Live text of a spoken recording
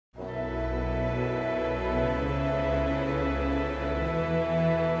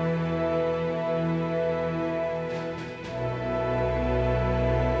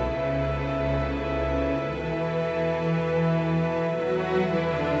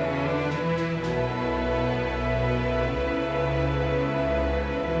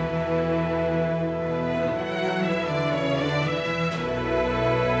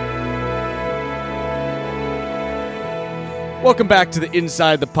Welcome back to the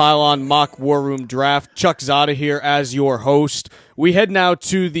Inside the Pylon Mock War Room Draft. Chuck Zada here as your host. We head now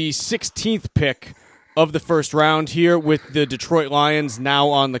to the 16th pick of the first round here with the Detroit Lions now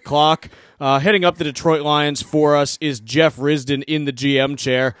on the clock. Heading up the Detroit Lions for us is Jeff Risdon in the GM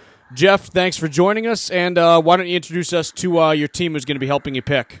chair. Jeff, thanks for joining us, and why don't you introduce us to your team who's going to be helping you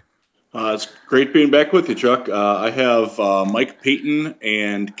pick? It's great being back with you, Chuck. I have Mike Payton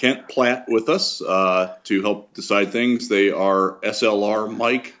and Kent Platt with us to help decide things. They are SLR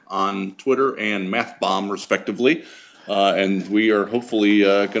Mike on Twitter and MathBomb, respectively. And we are hopefully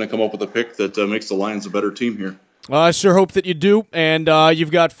going to come up with a pick that makes the Lions a better team here. I sure hope that you do. And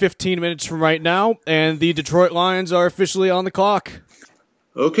you've got 15 minutes from right now, and the Detroit Lions are officially on the clock.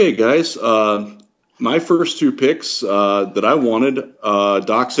 Okay, guys. My first two picks that I wanted,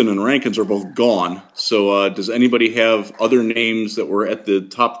 Doxson and Rankins, are both gone. So does anybody have other names that were at the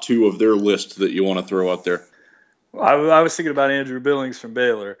top two of their list that you want to throw out there? Well, I was thinking about Andrew Billings from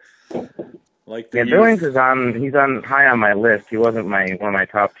Baylor. Billings is high on my list. He wasn't one of my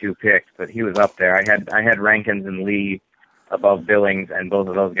top two picks, but he was up there. I had Rankins and Lee above Billings, and both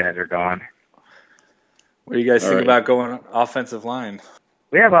of those guys are gone. What do you guys think about going offensive line?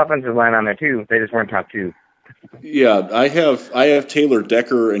 We have offensive line on there too. They just weren't top two. Yeah, I have Taylor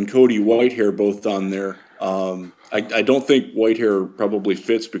Decker and Cody Whitehair both on there. I don't think Whitehair probably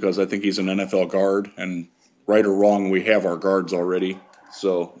fits because I think he's an NFL guard, and right or wrong, we have our guards already.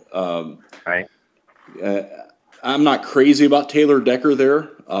 So right. I'm not crazy about Taylor Decker there,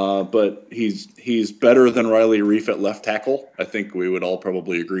 but he's better than Riley Reif at left tackle. I think we would all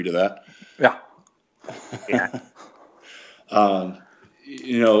probably agree to that. Yeah. Yeah.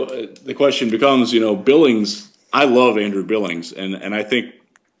 The question becomes, Billings. I love Andrew Billings, and I think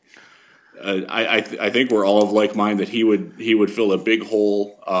I think we're all of like mind that he would fill a big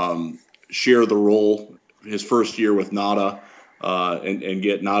hole, share the role his first year with Nada, and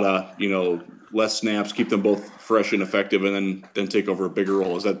get Nada, less snaps, keep them both fresh and effective, and then take over a bigger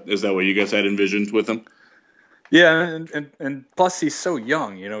role. Is that what you guys had envisioned with him? Yeah, and plus he's so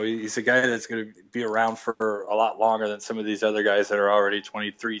young. He's a guy that's going to be around for a lot longer than some of these other guys that are already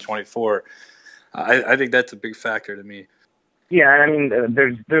 23, 24. I think that's a big factor to me. Yeah, I mean,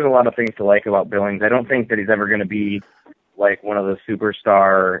 there's a lot of things to like about Billings. I don't think that he's ever going to be like one of the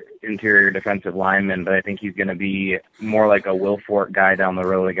superstar interior defensive linemen, but I think he's going to be more like a Will Fort guy down the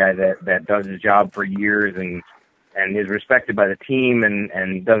road, a guy that does his job for years and is respected by the team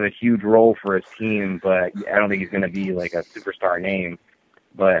and does a huge role for his team, but I don't think he's going to be like a superstar name.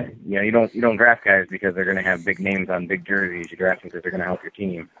 But, you don't draft guys because they're going to have big names on big jerseys. You draft them because they're going to help your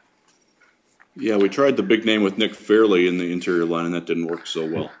team. Yeah, we tried the big name with Nick Fairley in the interior line, and that didn't work so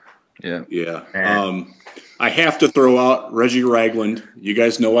well. Yeah. I have to throw out Reggie Ragland. You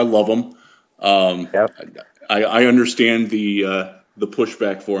guys know I love him. Yep. I understand the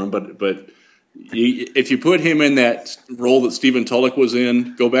pushback for him, but if you put him in that role that Stephen Tulloch was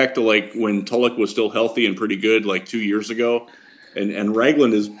in, go back to like when Tulloch was still healthy and pretty good, like 2 years ago, and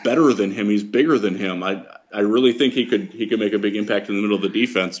Ragland is better than him. He's bigger than him. I really think he could make a big impact in the middle of the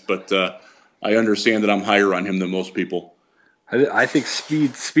defense, but I understand that I'm higher on him than most people. I think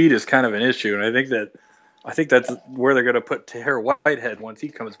speed is kind of an issue, and I think that's where they're going to put Tahir Whitehead once he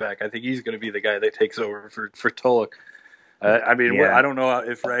comes back. I think he's going to be the guy that takes over for Tulloch. I don't know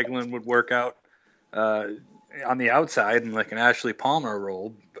if Ragland would work out on the outside in like an Ashley Palmer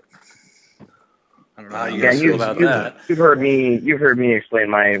role. But I don't know how you guys feel about that. You've heard me explain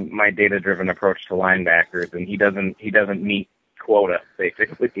my data-driven approach to linebackers, and he doesn't meet quota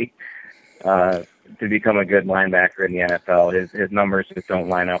basically to become a good linebacker in the NFL. His numbers just don't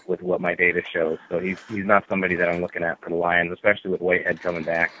line up with what my data shows. So he's not somebody that I'm looking at for the Lions, especially with Whitehead coming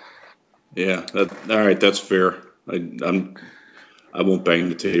back. Yeah, all right, that's fair. I won't bang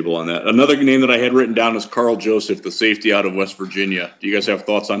the table on that. Another name that I had written down is Carl Joseph, the safety out of West Virginia. Do you guys have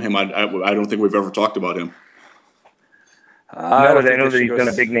thoughts on him? I don't think we've ever talked about him. I know that he's been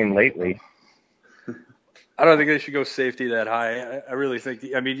a big name lately. I don't think they should go safety that high. I really think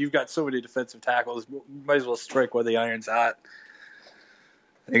you've got so many defensive tackles. You might as well strike while the iron's hot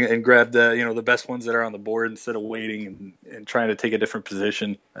and grab the best ones that are on the board instead of waiting and trying to take a different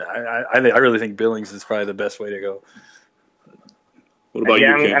position. I really think Billings is probably the best way to go. What about you,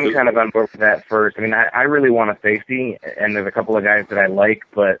 Kent? I'm kind of on board with that first. I really want a safety, and there's a couple of guys that I like,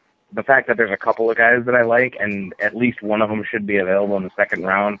 but the fact that there's a couple of guys that I like, and at least one of them should be available in the second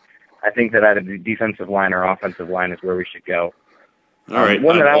round, I think that either the defensive line or offensive line is where we should go. All right.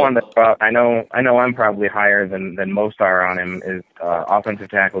 One that I wanted to throw out, I know I'm probably higher than most are on him, is offensive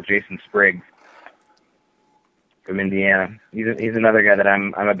tackle Jason Spriggs. from Indiana. He's another guy that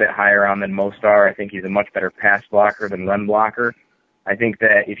I'm a bit higher on than most are. I think he's a much better pass blocker than run blocker. I think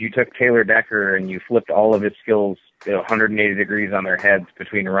that if you took Taylor Decker and you flipped all of his skills 180 degrees on their heads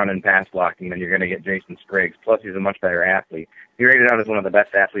between run and pass blocking, then you're going to get Jason Spriggs. Plus, he's a much better athlete. He rated out as one of the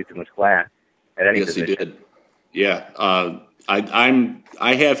best athletes in this class at any position. Yes, he did. Yeah,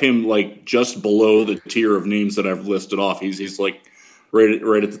 I have him like just below the tier of names that I've listed off. He's like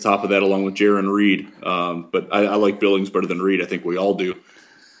right at the top of that, along with Jaron Reed. But I like Billings better than Reed. I think we all do.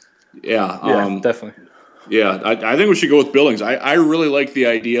 Yeah, definitely. Yeah, I think we should go with Billings. I really like the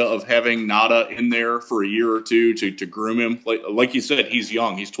idea of having Nada in there for a year or two to groom him. Like you said, he's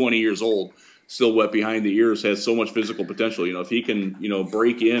young. He's 20 years old, still wet behind the ears, has so much physical potential. If he can,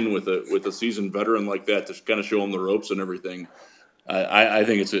 break in with a seasoned veteran like that to kind of show him the ropes and everything, I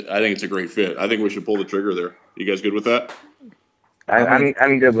think it's a great fit. I think we should pull the trigger there. You guys good with that?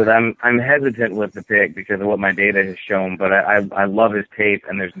 I'm good with it. I'm hesitant with the pick because of what my data has shown, but I love his tape,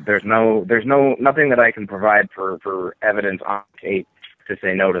 and there's nothing that I can provide for evidence on tape to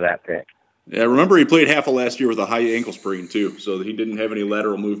say no to that pick. Yeah, remember he played half of last year with a high ankle sprain too, so he didn't have any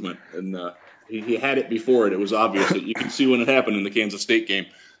lateral movement, and he had it before it. It was obvious that you can see when it happened in the Kansas State game.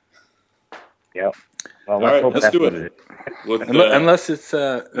 Yep. Well, all right, let's do it. Unless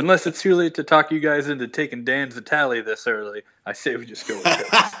it's too late to talk you guys into taking Dan's tally this early, I say we just go with it.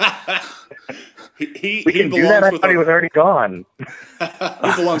 We can do that. I thought he was already gone.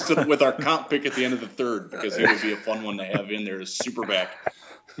 He belongs with our comp pick at the end of the third because he would be a fun one to have in there as super back.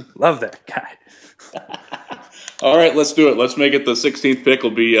 Love that guy. All right, let's do it. Let's make it the 16th pick.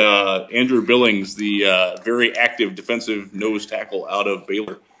 Will be Andrew Billings, the very active defensive nose tackle out of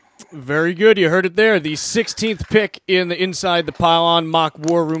Baylor. Very good. You heard it there. The 16th pick in the Inside the Pylon Mock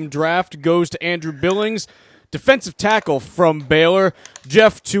War Room draft goes to Andrew Billings, defensive tackle from Baylor.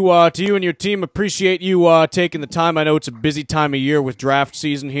 Jeff, to you and your team, appreciate you taking the time. I know it's a busy time of year with draft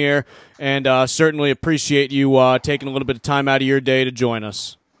season here, and certainly appreciate you taking a little bit of time out of your day to join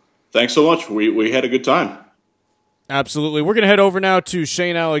us. Thanks so much. We had a good time. Absolutely. We're going to head over now to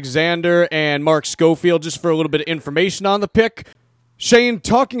Shane Alexander and Mark Schofield just for a little bit of information on the pick. Shane,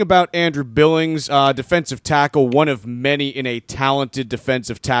 talking about Andrew Billings, defensive tackle, one of many in a talented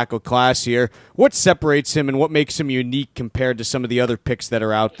defensive tackle class here. What separates him and what makes him unique compared to some of the other picks that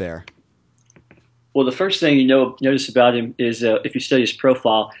are out there? Well, the first thing notice about him is if you study his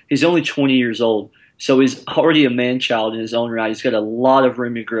profile, he's only 20 years old. So he's already a man-child in his own right. He's got a lot of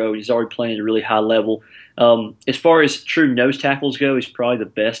room to grow. He's already playing at a really high level. As far as true nose tackles go, he's probably the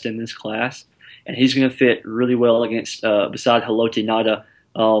best in this class. And he's going to fit really well against beside Haloti Ngata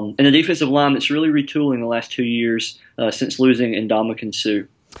and a defensive line that's really retooling the last 2 years since losing Ndamukong Suh.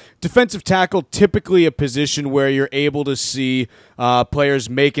 Defensive tackle, typically a position where you're able to see players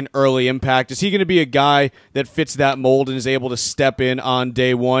make an early impact. Is he going to be a guy that fits that mold and is able to step in on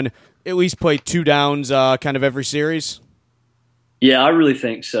day one, at least play 2 downs kind of every series? Yeah, I really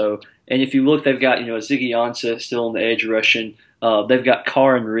think so. And if you look, they've got Ziggy Ansah still on the edge rushing. They've got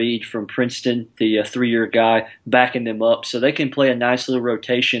Karan Reed from Princeton, the 3-year guy, backing them up. So they can play a nice little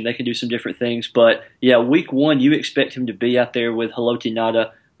rotation. They can do some different things. But, yeah, week 1, you expect him to be out there with Haloti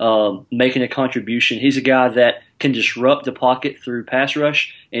Ngata making a contribution. He's a guy that can disrupt the pocket through pass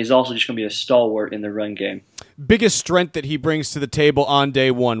rush, and he's also just going to be a stalwart in the run game. Biggest strength that he brings to the table on day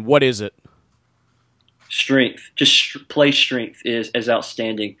one, what is it? Strength. Just play strength is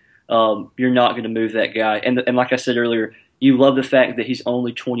outstanding. You're not going to move that guy. And like I said earlier, you love the fact that he's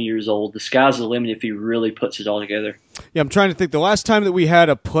only 20 years old. The sky's the limit if he really puts it all together. Yeah, I'm trying to think. The last time that we had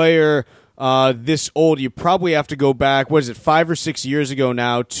a player this old, you probably have to go back, 5 or 6 years ago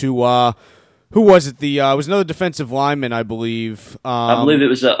now to who was it? It was another defensive lineman, I believe. I believe it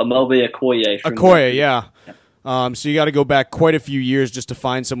was Amobi Okoye. Okoye, yeah. So you got to go back quite a few years just to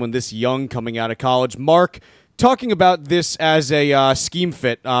find someone this young coming out of college. Mark, talking about this as a scheme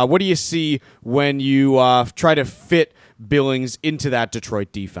fit, what do you see when you try to fit Billings into that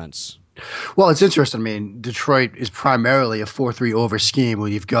Detroit defense? Well, it's interesting. I mean, Detroit is primarily a 4-3 over scheme where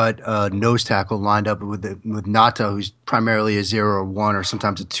you've got a nose tackle lined up with Ngata, who's primarily a 0 or 1 or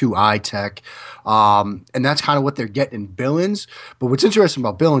sometimes a 2-eye tech. And that's kind of what they're getting in Billings. But what's interesting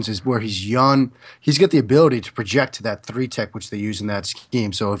about Billings is where he's young, he's got the ability to project to that 3 tech, which they use in that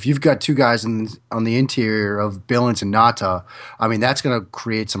scheme. So if you've got 2 guys on the interior of Billings and Ngata, I mean, that's going to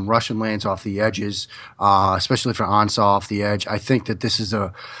create some Russian lanes off the edges, especially for Ansah off the edge. I think that this is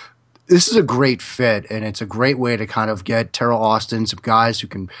a great fit, and it's a great way to kind of get Terrell Austin, some guys who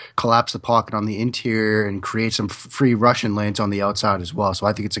can collapse the pocket on the interior and create some free Russian lanes on the outside as well. So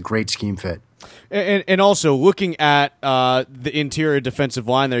I think it's a great scheme fit. And also, looking at the interior defensive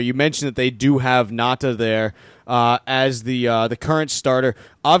line there, you mentioned that they do have Nata there as the current starter.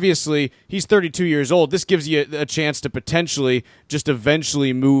 Obviously, he's 32 years old. This gives you a chance to potentially just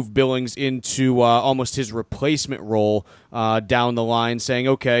eventually move Billings into almost his replacement role down the line, saying,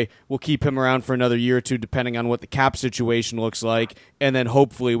 okay, we'll keep him around for another year or two, depending on what the cap situation looks like, and then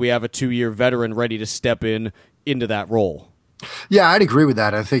hopefully we have a 2-year veteran ready to step into that role. Yeah, I'd agree with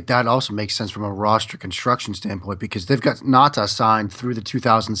that. I think that also makes sense from a roster construction standpoint because they've got Nata signed through the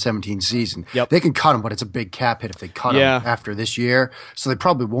 2017 season. Yep. They can cut him, but it's a big cap hit if they cut him after this year. So they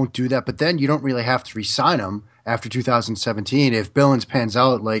probably won't do that. But then you don't really have to re-sign him after 2017. If Billings pans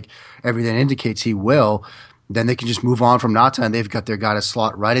out like everything indicates he will, then they can just move on from Nata, and they've got their guy to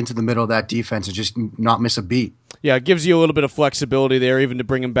slot right into the middle of that defense and just not miss a beat. Yeah, it gives you a little bit of flexibility there, even to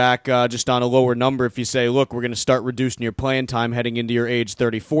bring him back just on a lower number. If you say, look, we're going to start reducing your playing time heading into your age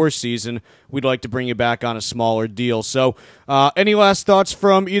 34 season, we'd like to bring you back on a smaller deal. So any last thoughts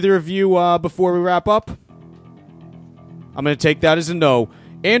from either of you before we wrap up? I'm going to take that as a no.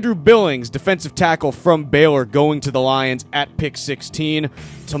 Andrew Billings, defensive tackle from Baylor, going to the Lions at pick 16.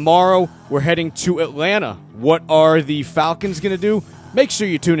 Tomorrow, we're heading to Atlanta. What are the Falcons going to do? Make sure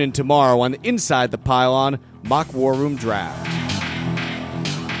you tune in tomorrow on the Inside the Pylon Mock War Room Draft.